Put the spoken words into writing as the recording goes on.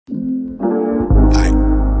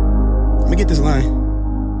get this line.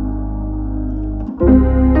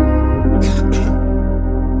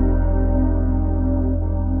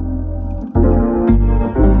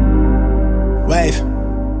 Wave.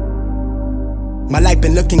 My life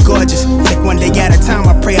been looking gorgeous. Take one day at a time,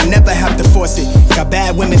 I pray I never have to force it. Got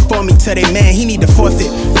bad women for me, tell they man he need to forfeit.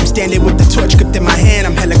 I'm standing with the torch gripped in my hand,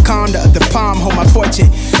 I'm hella calm, the other palm hold my fortune.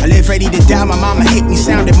 I live ready to die, my mama hate me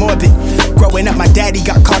sounding morbid. Growing up, my daddy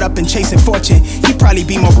got caught up in chasing fortune. He'd probably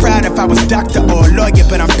be more proud if I was doctor or a lawyer,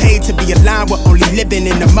 but I'm paid to be aligned with only living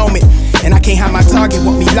in the moment. And I can't hide my target,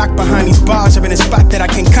 want me locked behind these bars or in a spot that I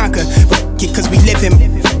can conquer. But f it, cause we live in.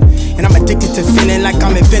 And I'm addicted to feeling like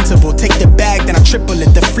I'm invincible. Take the bag, then I triple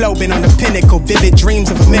it. The flow been on the pinnacle. Vivid dreams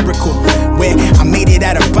of a miracle. Where I made it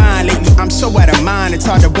out of bind. Lately I'm so out of mind. It's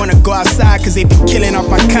hard to wanna go outside cause they been killing off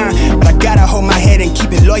my kind. But I gotta hold my head and keep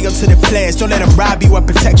it loyal to the players. Don't let them rob you of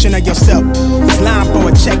protection of yourself. It's lying for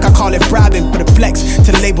a check, I call it bribing for the flex. To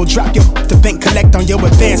the label, drop your the bank, collect on your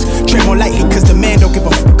advance. Tread more lightly cause the man don't give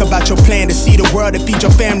a fuck about your plan. To see the world, to feed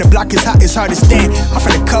your fam. The block is hot, it's hard to stand. I'm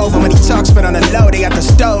from the cove, when he talks, but on the low they got the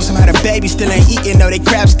stove. Somehow the baby still ain't eating, though they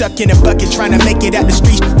crab stuck in a bucket trying to make it out the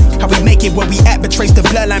street. How we make it where we at, but trace the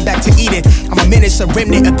bloodline back to Eden. I'm a menace, a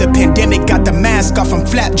remnant of the pandemic. Got the mask off, I'm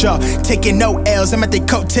flap jaw, taking no L's. I'm at their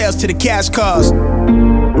coattails to the cash cars.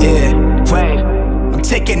 Yeah, I'm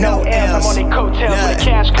taking no L's. I'm on their coattails to the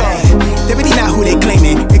cash cars. They really not who they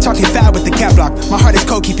claiming. They talking foul with the cap lock. My heart is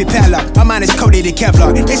cold, keep it padlocked. My mind is coated in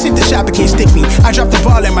Kevlar. They sent the shop, it can't stick me. I dropped the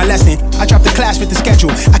ball in my lesson. I dropped the class with the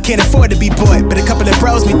schedule. I can't afford to be bored, but a couple of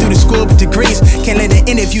bros me through the school with degrees. Can't let an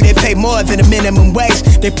interview, they pay more than a minimum wage.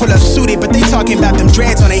 They pull up suited, but they talking about them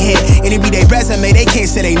dreads on their head. And it be their resume, they can't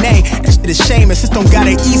say their name. That shit is shame, and system got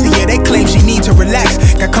it easier. They claim she need to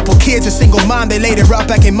relax. Got a couple kids, a single mom, they laid her up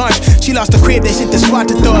back in March. She lost the crib, they sent the SWAT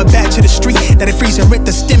to throw her back to the street. That it freeze and rent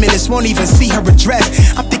the stimulus, won't even see her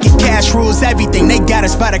address. I'm thinking cash rules everything, they got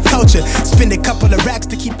us by the culture. Spend a couple of racks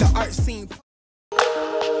to keep the arts.